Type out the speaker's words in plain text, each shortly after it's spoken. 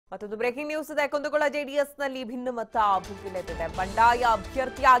ಮತ್ತೊಂದು breaking news ಇದೆ. ಕುಂದಗೋಳ ಜೆಡಿಎಸ್ನಲ್ಲಿ ಭಿನ್ನಮತ ಭುಗಿಲೆದ್ದಿದೆ. ಬಂಡಾಯ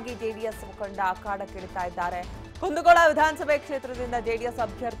ಅಭ್ಯರ್ಥಿಯಾಗಿ ಜೆಡಿಎಸ್ ಮುಖಂಡ ಅಖಾಡಕ್ಕಿಳಿತಾ ಇದ್ದಾರೆ. ಕುಂದಗೋಳ ವಿಧಾನಸಭೆ ಕ್ಷೇತ್ರದಿಂದ ಜೆಡಿಎಸ್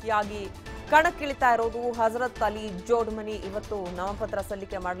ಅಭ್ಯರ್ಥಿಯಾಗಿ ಕಣಕ್ಕಿಳಿತಾ ಇರೋದು ಹಜರತ್ ಅಲಿ ಜೋಡ್ಮನಿ ಇವತ್ತು ನಾಮಪತ್ರ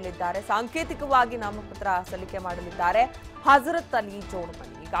ಸಲ್ಲಿಕೆ ಮಾಡಲಿದ್ದಾರೆ. ಸಾಂಕೇತಿಕವಾಗಿ ನಾಮಪತ್ರ ಸಲ್ಲಿಕೆ ಮಾಡಲಿದ್ದಾರೆ ಹಜರತ್ ಅಲಿ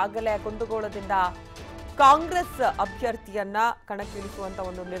ಜೋಡ್ಮನಿ. ಈಗಾಗಲೇ ಕುಂದಗೋಳದಿಂದ ಕಾಂಗ್ರೆಸ್ ಅಭ್ಯರ್ಥಿಯನ್ನ ಕಣಕ್ಕಿಳಿಸುವಂತ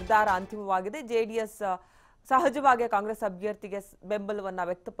ಒಂದು ನಿರ್ಧಾರ ಅಂತಿಮವಾಗಿದೆ. ಜೆಡಿಎಸ್ ಸಹಜವಾಗಿ ಕಾಂಗ್ರೆಸ್ ಅಭ್ಯರ್ಥಿಗೆ ಬೆಂಬಲವನ್ನ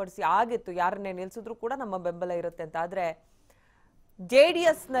ವ್ಯಕ್ತಪಡಿಸಿ ಆಗಿತ್ತು, ಯಾರನ್ನೇ ನಿಲ್ಲಿಸಿದ್ರು ಕೂಡ ನಮ್ಮ ಬೆಂಬಲ ಇರುತ್ತೆ ಅಂತ. ಆದ್ರೆ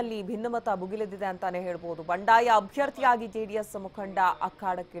ಜೆಡಿಎಸ್ನಲ್ಲಿ ಭಿನ್ನಮತ ಭುಗಿಲೆದಿದೆ ಅಂತಾನೆ ಹೇಳ್ಬೋದು. ಬಂಡಾಯ ಅಭ್ಯರ್ಥಿಯಾಗಿ ಜೆಡಿಎಸ್ ಮುಖಂಡ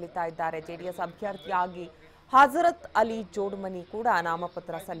ಅಖಾಡಕ್ಕಿಳಿತಾ ಇದ್ದಾರೆ. ಜೆಡಿಎಸ್ ಅಭ್ಯರ್ಥಿಯಾಗಿ ಹಜರತ್ ಅಲಿ ಜೋಡ್ಮನಿ ಕೂಡ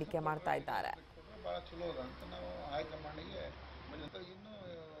ನಾಮಪತ್ರ ಸಲ್ಲಿಕೆ ಮಾಡ್ತಾ ಇದ್ದಾರೆ.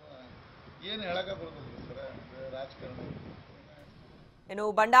 ಇನ್ನು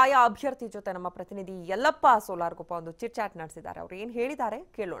ಬಂಡಾಯ ಅಭ್ಯರ್ಥಿ ಜೊತೆ ನಮ್ಮ ಪ್ರತಿನಿಧಿ ಯಲ್ಲಪ್ಪ ಸೋಲಾರ್ಗೊಪ್ಪ ಒಂದು ಚಿಟ್ಚಾಟ್ ನಡೆಸಿದ್ದಾರೆ. ಅವರು ಏನು ಹೇಳಿದ್ದಾರೆ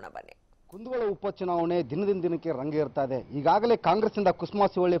ಕೇಳೋಣ ಬನ್ನಿ. ಕುಂದಗೋಳ ಉಪಚುನಾವಣೆ ದಿನದಿಂದ ದಿನಕ್ಕೆ ರಂಗೇರ್ತಾ ಇದೆ. ಈಗಾಗಲೇ ಕಾಂಗ್ರೆಸ್ಸಿಂದ ಕುಸುಮಾ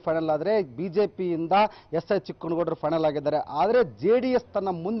ಶಿವಳ್ಳಿ ಫೈನಲ್ ಆದರೆ ಬಿಜೆಪಿಯಿಂದ ಎಸ್.ಐ. ಚಿಕ್ಕನಗೌಡರು ಫೈನಲ್ ಆಗಿದ್ದಾರೆ. ಆದರೆ ಜೆಡಿಎಸ್ ತನ್ನ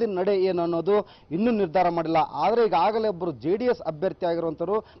ಮುಂದಿನ ನಡೆ ಏನು ಅನ್ನೋದು ಇನ್ನೂ ನಿರ್ಧಾರ ಮಾಡಿಲ್ಲ. ಆದರೆ ಈಗಾಗಲೇ ಒಬ್ಬರು ಜೆಡಿಎಸ್ ಅಭ್ಯರ್ಥಿ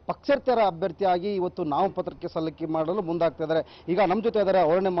ಆಗಿರುವಂಥವರು ಪಕ್ಷೇತರ ಅಭ್ಯರ್ಥಿಯಾಗಿ ಇವತ್ತು ನಾಮಪತ್ರಕ್ಕೆ ಸಲ್ಲಿಕೆ ಮಾಡಲು ಮುಂದಾಗ್ತಾ ಇದ್ದಾರೆ. ಈಗ ನಮ್ಮ ಜೊತೆ ಇದ್ದಾರೆ,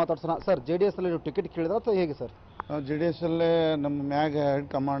 ಅವರನ್ನೇ ಮಾತಾಡ್ಸೋಣ. ಸರ್, ಜೆಡಿಎಸ್ ಅಲ್ಲಿ ನೀವು ಟಿಕೆಟ್ ಕೇಳಿದ್ರೆ ಅಥವಾ ಹೇಗೆ ಸರ್? ಜೆಡಿಎಸ್ ಅಲ್ಲೇ ನಮ್ಮ ಮ್ಯಾಗ ಹೆಡ್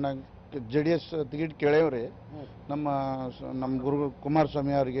ಕಮಾಂಡ್ ಜೆಡಿಎಸ್ ಟಿಕೆಟ್ ಕೇಳೇವ್ರಿ. ನಮ್ಮ ಗುರು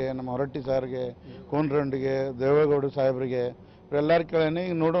ಕುಮಾರಸ್ವಾಮಿ ಅವರಿಗೆ, ನಮ್ಮ ಹೊರಟ್ಟಿ ಸಾರ್ಗೆ, ಕೋನ್ರೆಡ್ಡಿಗೆ, ದೇವೇಗೌಡ ಸಾಹೇಬ್ರಿಗೆ ಎಲ್ಲರೂ ಕೇಳೇನಿ.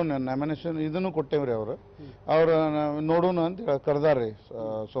 ಈಗ ನೋಡೋಣ, ನಾಮಿನೇಷನ್ ಇದನ್ನು ಕೊಟ್ಟೇವ್ರಿ. ಅವ್ರು ನೋಡೋಣ ಅಂತ ಕರೆದಾರ್ರಿ.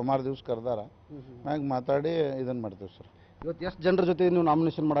 ಸೋಮವಾರ ದಿವಸ ಕರೆದಾರ, ಮ್ಯಾಗ ಮಾತಾಡಿ ಇದನ್ನ ಮಾಡ್ತೀವಿ ಸರ್. ಇವತ್ತು ಎಷ್ಟು ಜನರ ಜೊತೆ ನೀವು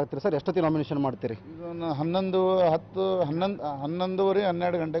ನಾಮಿನೇಷನ್ ಮಾಡಾಕ್ತೀರಿ ಸರ್? ಎಷ್ಟೊತ್ತಿಗೆ ನಾಮಿನೇಷನ್ ಮಾಡ್ತೀರಿ? ಇದನ್ನು 11:10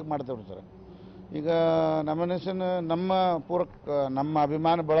 12 ಗಂಟೆಗೆ ಮಾಡ್ತೇವ್ರಿ ಸರ್. ಈಗ ನಾಮಿನೇಷನ್ ನಮ್ಮ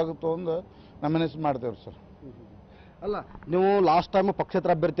ಅಭಿಮಾನ ಬಳಗ ತೊಗೊಂಡು ನಾಮಿನೇಷನ್ ಮಾಡ್ತೇವ್ರಿ ಸರ್. ಅಲ್ಲ, ನೀವು ಲಾಸ್ಟ್ ಟೈಮ್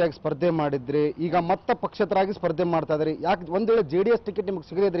ಪಕ್ಷೇತರ ಅಭ್ಯರ್ಥಿಯಾಗಿ ಸ್ಪರ್ಧೆ ಮಾಡಿದ್ರಿ, ಈಗ ಮತ್ತೆ ಪಕ್ಷೇತರಾಗಿ ಸ್ಪರ್ಧೆ ಮಾಡ್ತಾ ಇದ್ರಿ. ಯಾಕೆ ಒಂದ್ ವೇಳೆ ಜೆಡಿಎಸ್ ಟಿಕೆಟ್ ನಿಮ್ಗೆ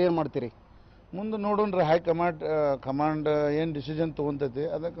ಸಿಗದಿದ್ರೆ ಏನು ಮಾಡ್ತೀರಿ? ಮುಂದೆ ನೋಡೋಣ್ರಿ, ಕಮಾಂಡ್ ಏನು ಡಿಸಿಷನ್ ತೊಗೊಂತೈತಿ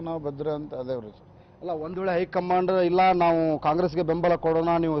ಅದಕ್ಕೆ ನಾವು ಭದ್ರ ಅಂತ ಅದೇವ್ರಿ ಸರ್. ಅಲ್ಲ, ಒಂದ್ ವೇಳೆ ಹೈಕಮಾಂಡ್ ಇಲ್ಲ ನಾವು ಕಾಂಗ್ರೆಸ್ಗೆ ಬೆಂಬಲ ಕೊಡೋಣ,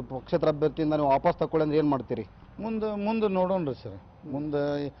 ನೀವು ಪಕ್ಷೇತರ ಅಭ್ಯರ್ಥಿಯಿಂದ ನೀವು ವಾಪಸ್ ತಗೊಳ್ಳಿ ಅಂದ್ರೆ ಏನು ಮಾಡ್ತೀರಿ? ಮುಂದೆ ನೋಡೋಣ್ರಿ ಸರ್. ಮುಂದೆ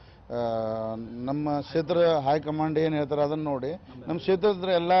ನಮ್ಮ ಕ್ಷೇತ್ರ ಹೈಕಮಾಂಡ್ ಏನು ಹೇಳ್ತಾರೆ ಅದನ್ನು ನೋಡಿ, ನಮ್ಮ ಕ್ಷೇತ್ರದ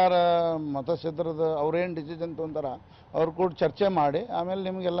ಎಲ್ಲರ ಮತಕ್ಷೇತ್ರದ ಅವ್ರೇನು ಡಿಸಿಷನ್ ತೊಗೊಂತಾರ ಅವ್ರು ಕೂಡ ಚರ್ಚೆ ಮಾಡಿ ಆಮೇಲೆ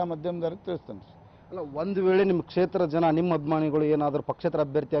ನಿಮಗೆಲ್ಲ ಮಧ್ಯಮದವ್ರಿಗೆ ತಿಳಿಸ್ತೇನೆ. ಅಲ್ಲ, ಒಂದು ವೇಳೆ ನಿಮ್ಮ ಕ್ಷೇತ್ರ ಜನ, ನಿಮ್ಮ ಅಭಿಮಾನಿಗಳು ಏನಾದರೂ ಪಕ್ಷೇತರ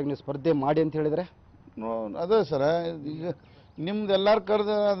ಅಭ್ಯರ್ಥಿಯಾಗಿ ನೀವು ಸ್ಪರ್ಧೆ ಮಾಡಿ ಅಂತ ಹೇಳಿದ್ರೆ? ಅದೇ ಸರ್, ಈಗ ನಿಮ್ದು ಎಲ್ಲರೂ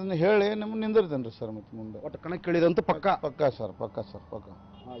ಕರೆದು ಅದನ್ನು ಹೇಳಿ ನಿಮ್ಗೆ ನಿಂದಿರ್ತೇನೆ ರೀ ಸರ್. ಮತ್ತೆ ಮುಂದೆ ಒಟ್ಟು ಕಣಕ್ಕೆ ಇಳಿದಂತೂ ಪಕ್ಕ ಸರ್.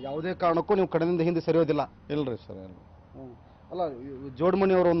 ಯಾವುದೇ ಕಾರಣಕ್ಕೂ ನೀವು ಕಣದಿಂದ ಹಿಂದೆ ಸರಿಯೋದಿಲ್ಲ? ಇಲ್ರಿ ಸರ್, ಇಲ್ಲ. ಅಲ್ಲ,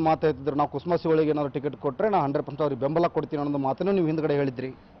 ಜೋಡ್ಮಣಿ ಅವರು ಒಂದು ಮಾತು ಹೇಳ್ತಿದ್ರು, ನಾವು ಕುಸುಮಾ ಶಿವಳ್ಳಿಗೆ ಏನಾದ್ರು ಟಿಕೆಟ್ ಕೊಟ್ಟರೆ ನಾವು 100% ಅವ್ರಿಗೆ ಬೆಂಬಲ ಕೊಡ್ತೀನಿ ಅನ್ನೋ ಮಾತನ್ನು ನೀವು ಹಿಂದ್ಗಡೆ ಹೇಳಿದ್ರಿ.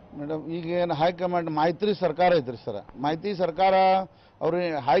 ಮೇಡಮ್, ಈಗೇನು ಹೈಕಮಾಂಡ್ ಮೈತ್ರಿ ಸರ್ಕಾರ ಐತ್ರಿ ಸರ್. ಮೈತ್ರಿ ಸರ್ಕಾರ ಅವ್ರು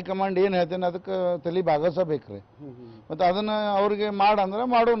ಹೈಕಮಾಂಡ್ ಏನು ಹೇಳ್ತೇನೆ ಅದಕ್ಕೆ ತಲೆ ಭಾಗಸಬೇಕ್ರಿ. ಮತ್ತು ಅದನ್ನು ಅವ್ರಿಗೆ ಮಾಡಂದ್ರೆ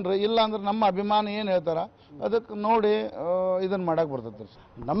ಮಾಡೋಣ್ರಿ, ಇಲ್ಲ ಅಂದ್ರೆ ನಮ್ಮ ಅಭಿಮಾನ ಏನು ಹೇಳ್ತಾರ ಅದಕ್ಕೆ ನೋಡಿ ಇದನ್ನು ಮಾಡಕ್ಕೆ ಬರ್ತೈತೆ ಸರ್.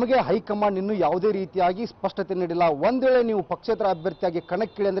 ನಮಗೆ ಹೈಕಮಾಂಡ್ ಇನ್ನೂ ಯಾವುದೇ ರೀತಿಯಾಗಿ ಸ್ಪಷ್ಟತೆ ನೀಡಿಲ್ಲ. ಒಂದ್ ವೇಳೆ ನೀವು ಪಕ್ಷೇತರ ಅಭ್ಯರ್ಥಿಯಾಗಿ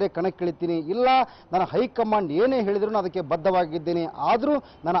ಕಣಕ್ಕಿಳಿ ಅಂದರೆ ಕಣಕ್ಕಿಳಿತೀನಿ, ಇಲ್ಲ ನಾನು ಹೈಕಮಾಂಡ್ ಏನೇ ಹೇಳಿದ್ರು ಅದಕ್ಕೆ ಬದ್ಧವಾಗಿದ್ದೀನಿ. ಆದರೂ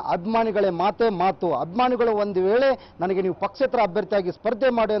ನನ್ನ ಅಭಿಮಾನಿಗಳೇ ಮಾತು. ಅಭಿಮಾನಿಗಳು ಒಂದು ವೇಳೆ ನನಗೆ ನೀವು ಪಕ್ಷೇತರ ಅಭ್ಯರ್ಥಿಯಾಗಿ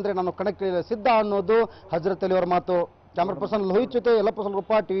ಸ್ಪರ್ಧೆ ಮಾಡಿ ಅಂದರೆ ನಾನು ಕಣಕ್ಕಿಳಿಯಲು ಸಿದ್ಧ ಅನ್ನೋದು ಹಜರತ್ ಅಲಿ ಅವರ ಮಾತು. ಕ್ಯಾಮರಾ ಪರ್ಸನ್ ಲೋಹಿತ್ ಜೊತೆ ಯಲ್ಲಪ್ಪ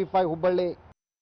ಸೋಲಾರ್ಗೊಪ್ಪ, TV5 ಹುಬ್ಬಳ್ಳಿ.